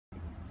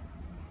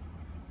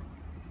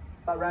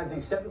Ramsey,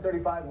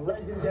 7:35,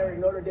 legendary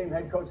Notre Dame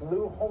head coach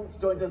Lou Holtz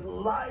joins us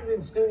live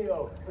in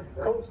studio.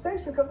 Coach,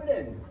 thanks for coming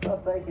in. Well,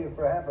 thank you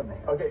for having me.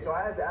 Okay, so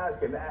I have to ask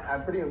him,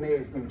 I'm pretty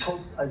amazed. You've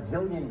coached a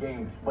zillion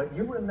games, but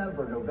you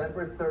remember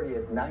November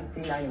 30th,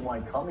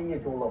 1991, coming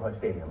into Aloha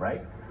Stadium,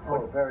 right?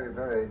 Oh, very,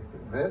 very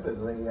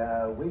vividly.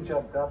 We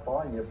jumped up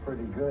on you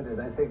pretty good, and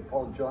I think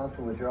Paul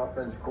Johnson was your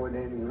offense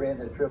coordinator. He ran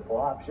the triple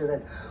option,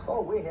 and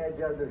we had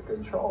you under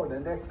control. And the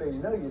next thing you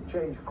know, you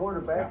changed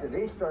quarterback, and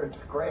he started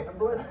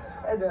scrambling,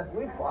 and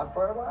we fought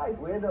for our lives.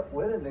 We ended up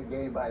winning the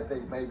game by, I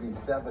think, maybe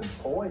 7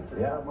 points or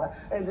something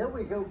like that. And then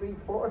we go beat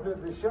Florida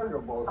in the Sugar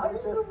Bowl. How do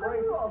you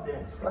remember all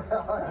this?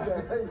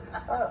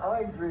 I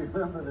always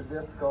remember the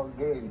difficult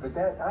game, but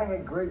I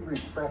had great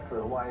respect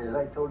for Hawaii. As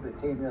I told the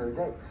team the other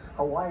day,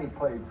 Hawaii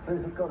played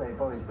physical.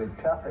 They've always been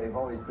tough. They've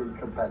always been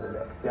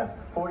competitive. Yeah,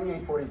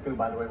 48-42,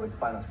 by the way, was the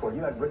final score. You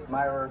had Rick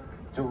Myrer,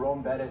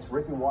 Jerome Bettis,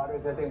 Ricky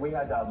Waters. I think we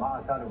had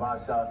Mahatana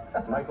Vasa,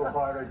 Michael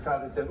Carter,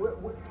 Travis.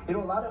 You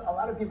know, a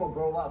lot of people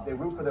grow up, they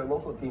root for their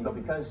local team, but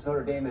because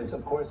Notre Dame is,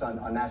 of course, on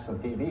national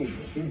TV,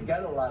 you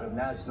get a lot of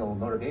national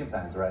Notre Dame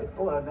fans, right?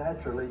 Well,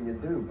 naturally you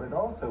do, but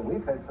also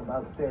we've had some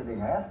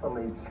outstanding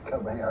athletes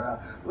come here.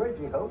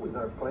 Reggie Ho was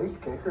our place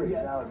kicker. He's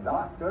now a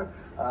doctor.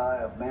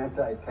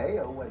 Manti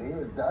Te'o, what he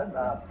has done.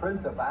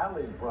 Prince of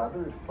Ali's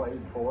brothers played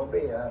for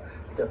me.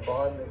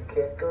 Stephon, the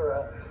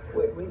kicker.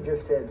 We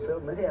just had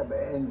so many of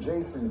them. And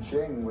Jason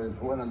Ching was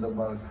one of the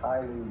most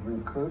highly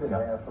recruited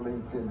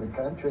athletes in the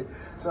country.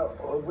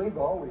 So we've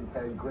always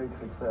had great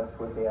success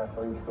with the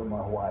athletes from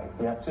Hawaii.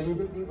 Yeah, so you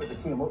did meet with the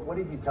team. What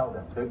did you tell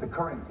them, the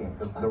current team,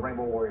 the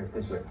Rainbow Warriors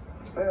this year?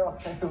 Well,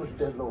 we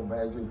did a little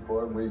magic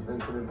for them. We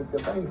visited. But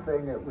the main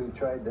thing that we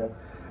tried to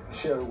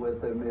share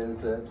with them is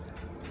that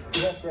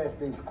you have to ask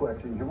these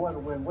questions. You want to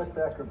win, what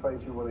sacrifice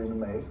you're willing to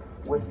make?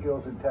 What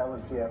skills and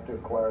talents do you have to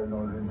acquire in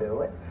order to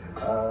do it?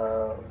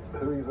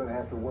 Who are you going to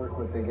have to work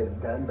with to get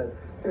it done? But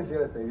here's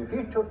the other thing. If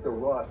you took the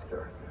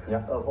roster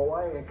of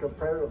Hawaii and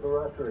compared it with the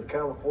roster of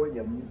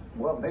California,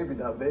 well, maybe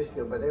not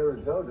Michigan, but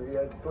Arizona, you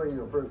had 3 of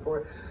your first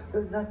 4,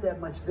 there's not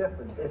that much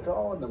difference. It's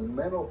all in the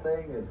mental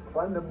thing. It's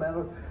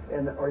fundamental.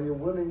 And are you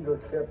willing to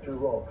accept your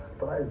role?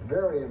 But I was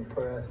very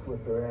impressed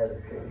with their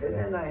attitude. And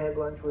then I had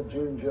lunch with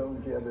June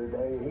Jones the other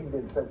day. He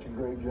did such a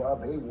great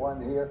job. He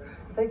won here.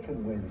 They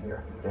can win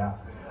here. Yeah.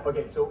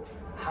 Okay, so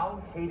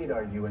how hated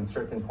are you in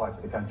certain parts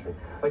of the country?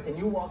 Like, can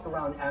you walk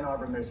around Ann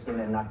Arbor, Michigan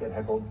and not get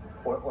heckled?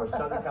 Or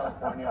Southern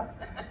California?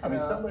 I mean,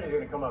 somebody's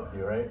going to come up to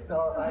you, right?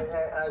 No, I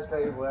tell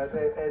you what,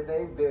 and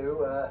they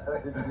do.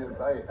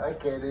 I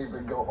can't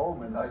even go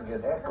home and not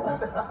get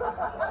heckled.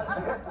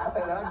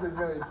 And I've been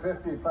married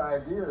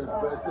 55 years,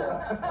 but,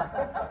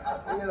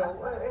 you know,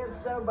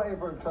 if somebody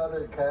from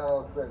Southern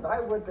Cal says, I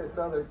went to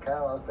Southern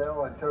Cal, say,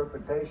 oh,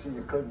 interpretation,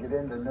 you couldn't get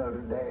into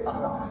Notre Dame.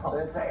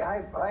 They say,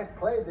 I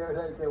played there.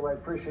 They say, well, I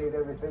appreciate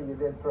everything you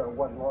did for a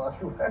one-loss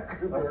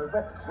record there.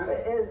 But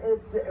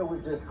it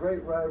was just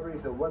great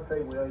rivalries. And one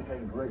thing, we always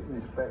had great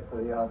respect for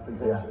the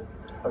opposition.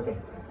 Yeah. Okay,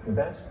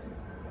 best,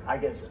 I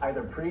guess,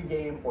 either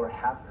pre-game or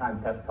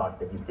halftime pep talk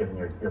that you've given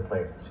your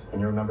players. Can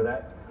you remember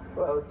that?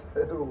 Well,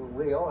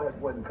 we all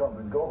had one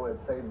common goal, and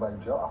saved my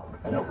job.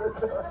 You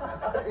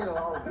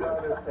all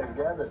brought us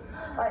together.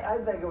 I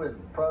think it was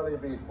probably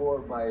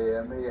before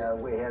Miami.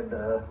 We had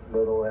a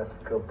little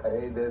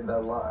escapade in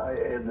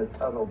the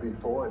tunnel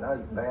before, and I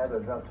was mad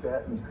and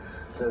upset. And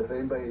so if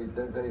anybody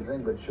does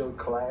anything but show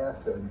class,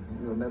 and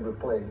you'll never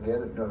play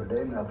again at Notre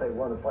Dame, now if they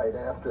want to fight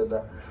after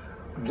the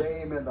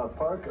game in the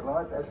parking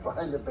lot, that's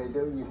fine. If they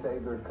do, you say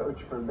they're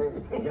coach for me.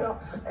 You know,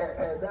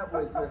 and that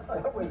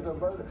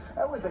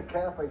was a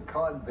Catholic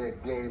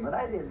convict game, and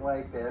I didn't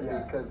like that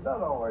because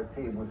not all our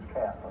team was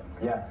Catholic.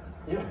 Yeah.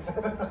 Yeah.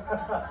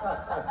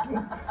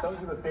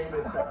 Those are the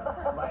famous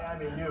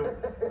Miami U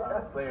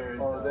players,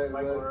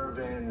 Michael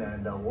Irvin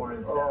and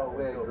Warren Sapp. Oh,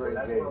 we had a great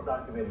That's game. Well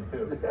documented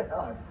too.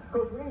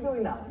 Coach, what are you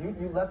doing now?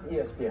 You left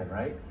ESPN,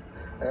 right?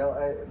 Well,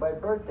 my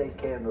birthday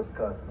candles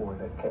cost more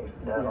than cake.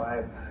 Now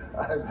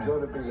I'm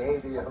going to be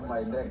 80 on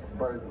my next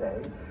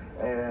birthday,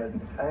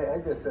 and I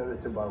just said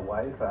it to my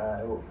wife.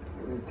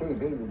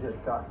 TV, you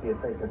just talk to you,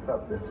 think of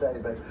something to say,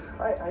 but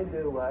I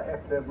do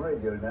XM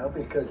radio now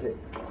because it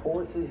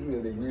forces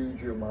you to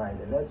use your mind,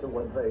 and that's the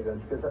one thing.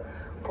 Because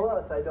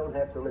plus, I don't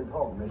have to leave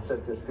home. They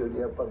set the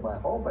studio up at my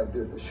home. I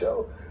do the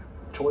show.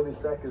 20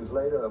 seconds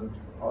later, I'm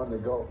on the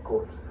golf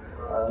course.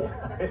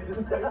 There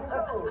you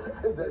go.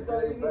 There's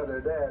any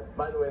better than that.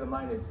 By the way, the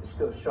mind is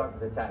still sharp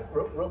as a tack.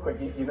 Real quick,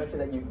 you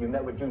mentioned that you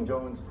met with June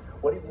Jones.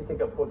 What did you think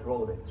of Coach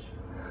Rolovich?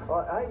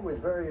 I was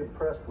very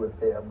impressed with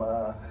him,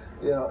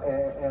 you know,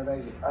 and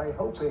I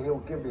hope that he'll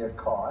give me a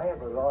call. I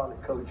have a lot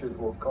of coaches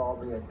will call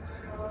me, and,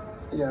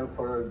 you know,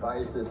 for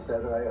advice,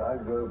 etc. I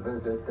go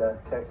visit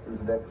Texas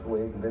next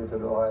week,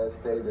 visit Ohio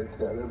State,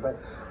 etc. But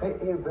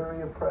he's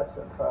very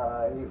impressive.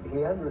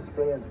 He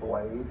understands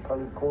why he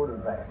played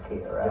quarterback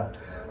here.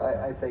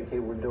 I think he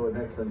would do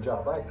an excellent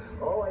job.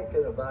 All I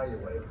can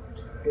evaluate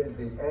is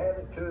the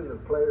attitude of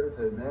the players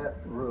in that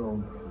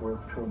room was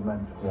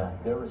tremendous. Yeah,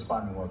 they're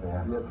responding well to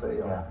him. Yes, they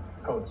are. Yeah.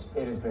 Coach,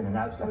 it has been an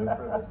absolute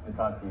privilege to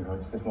talk to you,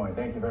 Coach, this morning.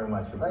 Thank you very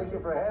much. Thank you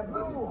for having me.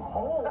 Lou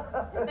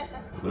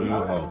Holtz. Lou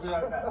Holtz. We'll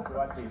be right back. We're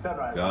watching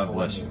Sunrise. God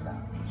bless you.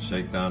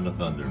 Shake down the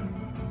thunder.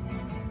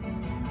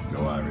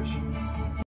 Go Irish.